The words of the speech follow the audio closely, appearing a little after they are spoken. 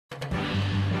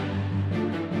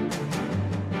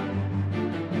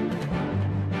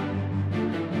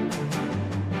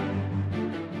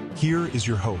Here is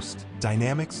your host,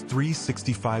 Dynamics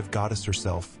 365 Goddess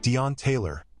herself, Dion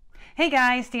Taylor. Hey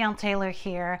guys, Dion Taylor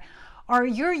here. Are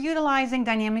you utilizing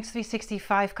Dynamics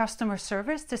 365 Customer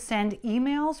Service to send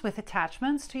emails with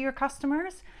attachments to your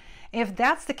customers? If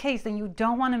that's the case, then you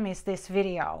don't want to miss this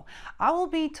video. I will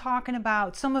be talking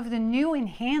about some of the new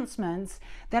enhancements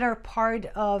that are part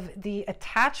of the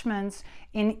attachments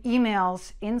in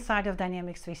emails inside of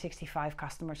Dynamics 365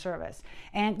 Customer Service.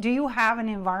 And do you have an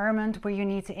environment where you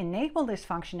need to enable this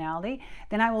functionality?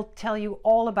 Then I will tell you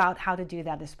all about how to do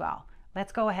that as well.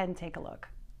 Let's go ahead and take a look.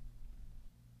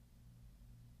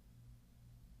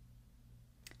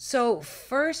 So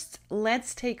first,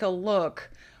 let's take a look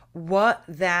what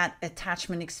that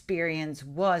attachment experience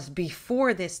was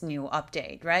before this new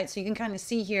update, right? So you can kind of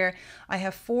see here, I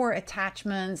have 4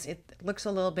 attachments. It looks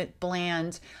a little bit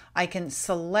bland. I can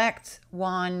select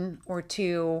 1 or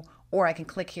 2, or I can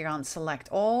click here on select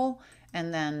all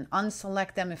and then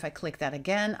unselect them. If I click that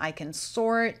again, I can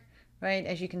sort, right?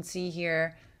 As you can see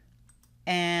here,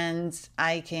 and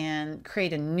I can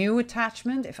create a new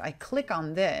attachment. If I click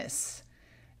on this,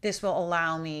 this will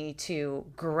allow me to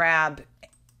grab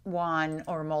one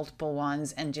or multiple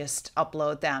ones and just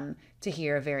upload them to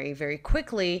here very, very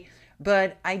quickly.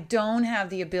 But I don't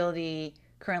have the ability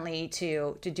currently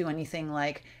to do anything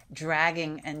like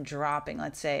dragging and dropping.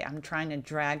 Let's say I'm trying to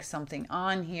drag something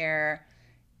on here,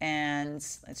 and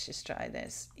let's just try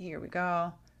this. Here we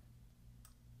go.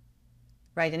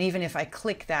 Right, and even if I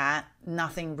click that,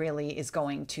 nothing really is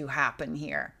going to happen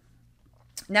here.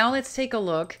 Now let's take a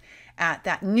look at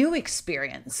that new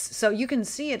experience. So you can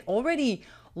see it already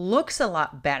looks a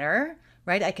lot better,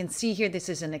 right? I can see here this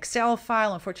is an Excel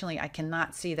file. Unfortunately, I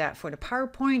cannot see that for the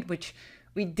PowerPoint, which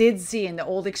we did see in the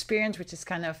old experience, which is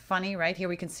kind of funny, right? Here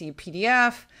we can see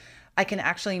PDF. I can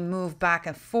actually move back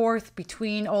and forth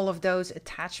between all of those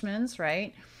attachments,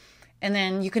 right? And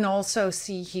then you can also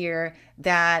see here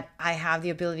that I have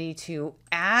the ability to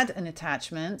add an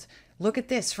attachment. Look at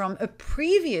this, from a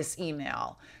previous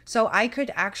email. So I could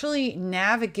actually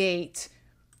navigate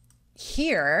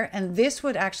here, and this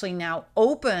would actually now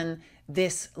open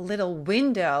this little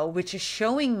window, which is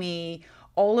showing me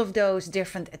all of those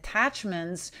different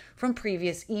attachments from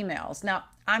previous emails. Now,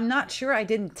 I'm not sure, I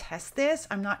didn't test this.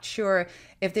 I'm not sure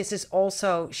if this is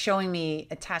also showing me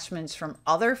attachments from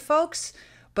other folks,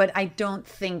 but I don't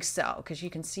think so, because you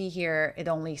can see here it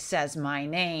only says my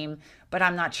name, but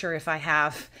I'm not sure if I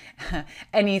have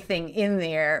anything in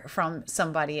there from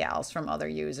somebody else, from other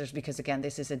users, because again,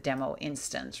 this is a demo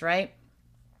instance, right?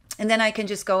 And then I can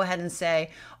just go ahead and say,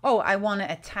 oh, I want to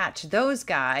attach those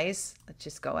guys. Let's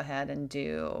just go ahead and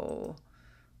do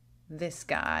this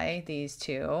guy, these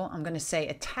 2. I'm going to say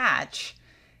attach.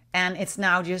 And it's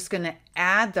now just going to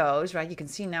add those, right? You can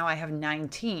see now I have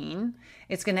 19.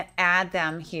 It's going to add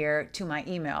them here to my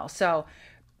email. So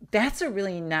that's a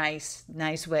really nice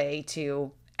way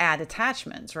to add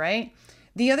attachments, right?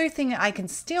 The other thing I can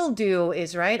still do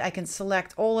is, right, I can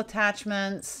select all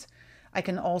attachments. I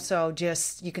can also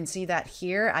just, you can see that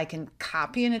here, I can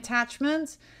copy an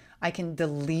attachment. I can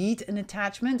delete an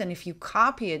attachment. And if you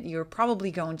copy it, you're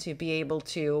probably going to be able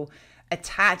to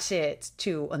attach it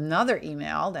to another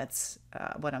email. That's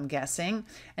what I'm guessing.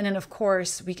 And then of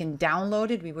course we can download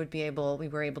it. We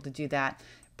were able to do that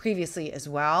previously as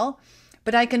well.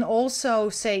 But I can also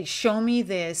say, show me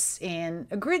this in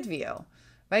a grid view,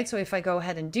 right? So if I go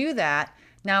ahead and do that,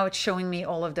 now it's showing me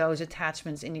all of those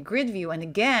attachments in a grid view. And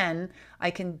again, I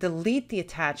can delete the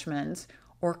attachment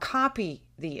or copy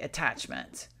the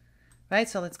attachment. Right,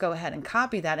 so let's go ahead and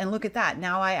copy that, and look at that.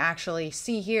 Now I actually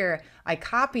see here, I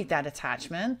copied that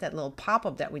attachment, that little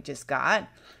pop-up that we just got.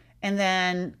 And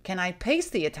then can I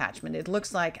paste the attachment? It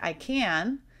looks like I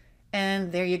can.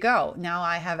 And there you go. Now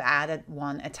I have added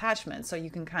one attachment. So you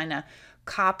can kind of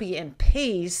copy and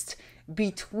paste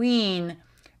between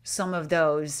some of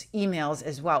those emails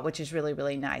as well, which is really,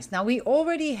 really nice. Now we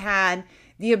already had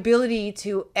the ability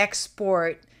to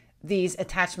export these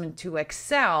attachments to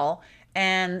Excel.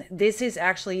 And this is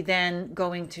actually then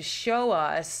going to show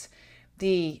us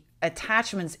the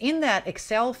attachments in that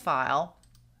Excel file.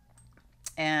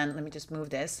 And let me just move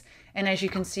this. And as you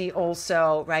can see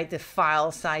also, right, the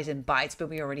file size in bytes, but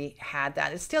we already had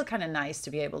that. It's still kind of nice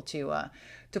to be able to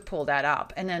pull that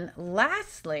up. And then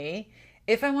lastly,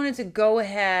 if I wanted to go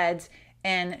ahead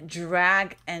and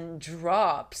drag and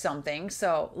drop something.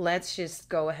 So let's just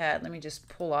go ahead. Let me just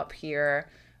pull up here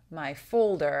my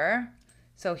folder.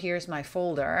 So here's my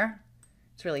folder.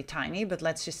 It's really tiny, but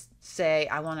let's just say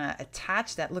I want to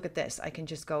attach that. Look at this. I can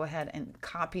just go ahead and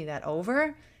copy that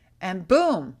over, and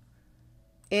boom,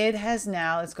 it has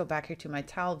now, let's go back here to my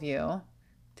tile view,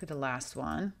 to the last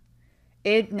one.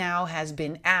 it now has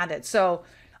been added. So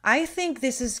I think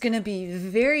this is going to be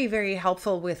very, very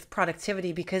helpful with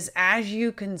productivity, because as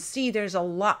you can see, there's a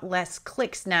lot less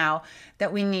clicks now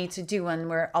that we need to do when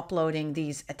we're uploading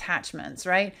these attachments,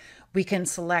 right? We can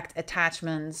select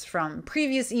attachments from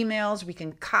previous emails. We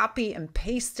can copy and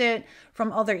paste it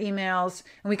from other emails,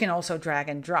 and we can also drag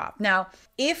and drop. Now,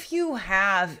 if you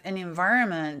have an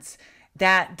environment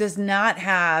that does not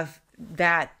have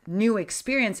that new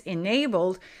experience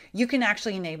enabled, you can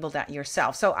actually enable that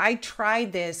yourself. So I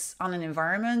tried this on an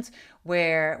environment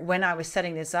where when I was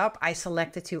setting this up, I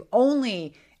selected to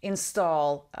only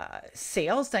install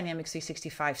sales, Dynamics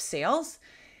 365 sales.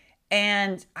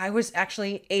 And I was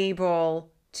actually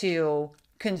able to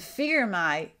configure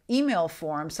my email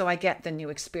form so I get the new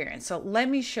experience. So let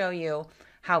me show you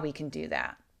how we can do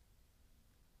that.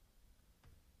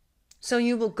 So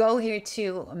you will go here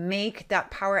to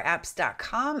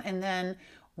make.powerapps.com, and then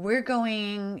we're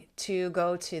going to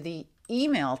go to the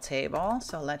email table.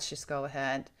 So let's just go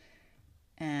ahead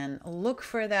and look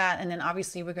for that. And then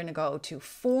obviously we're going to go to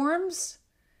forms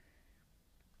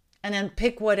and then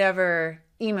pick whatever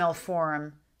email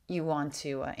form you want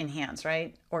to enhance,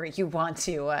 right? Or you want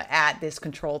to add this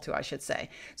control to, I should say.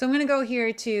 So I'm going to go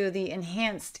here to the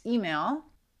enhanced email.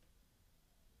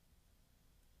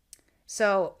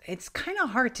 So it's kind of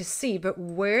hard to see, but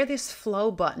where this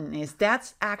flow button is,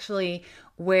 that's actually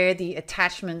where the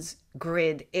attachments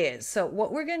grid is. So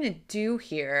what we're going to do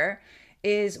here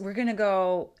is we're going to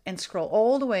go and scroll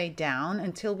all the way down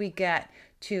until we get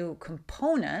to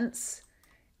components.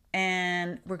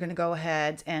 And we're going to go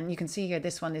ahead, and you can see here,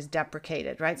 this one is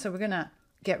deprecated, right? So we're going to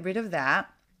get rid of that.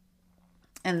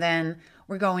 And then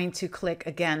we're going to click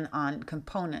again on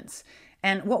components.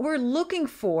 And what we're looking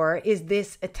for is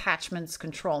this attachments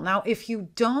control. Now, if you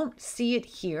don't see it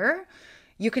here,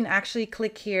 you can actually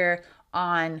click here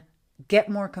on get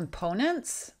more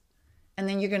components, and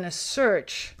then you're going to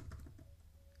search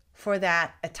for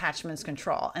that attachments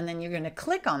control. And then you're going to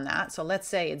click on that. So let's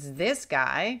say it's this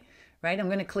guy, right? I'm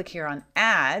going to click here on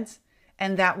add,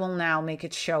 and that will now make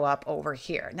it show up over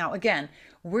here. Now, again,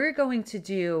 we're going to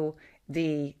do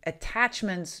the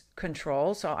attachments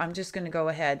control. So I'm just going to go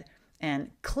ahead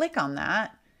and click on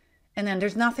that. And then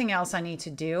there's nothing else I need to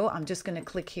do. I'm just going to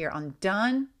click here on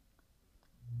done.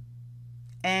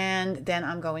 And then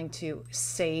I'm going to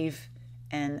save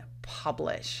and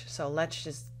publish. So let's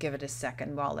just give it a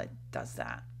second while it does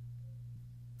that.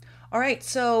 All right,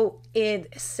 so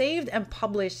it saved and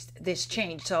published this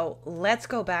change. So let's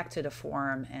go back to the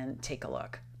form and take a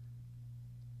look.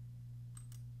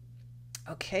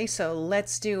 Okay, so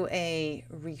let's do a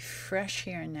refresh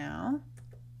here now.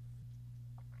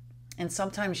 And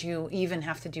sometimes you even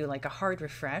have to do like a hard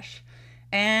refresh.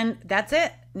 And that's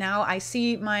it. Now I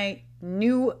see my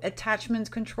new attachments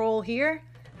control here,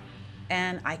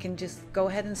 and I can just go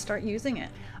ahead and start using it.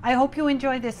 I hope you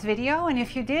enjoyed this video, and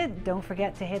if you did, don't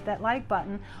forget to hit that like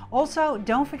button. Also,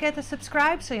 don't forget to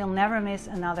subscribe so you'll never miss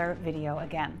another video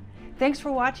again. Thanks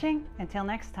for watching. Until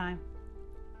next time.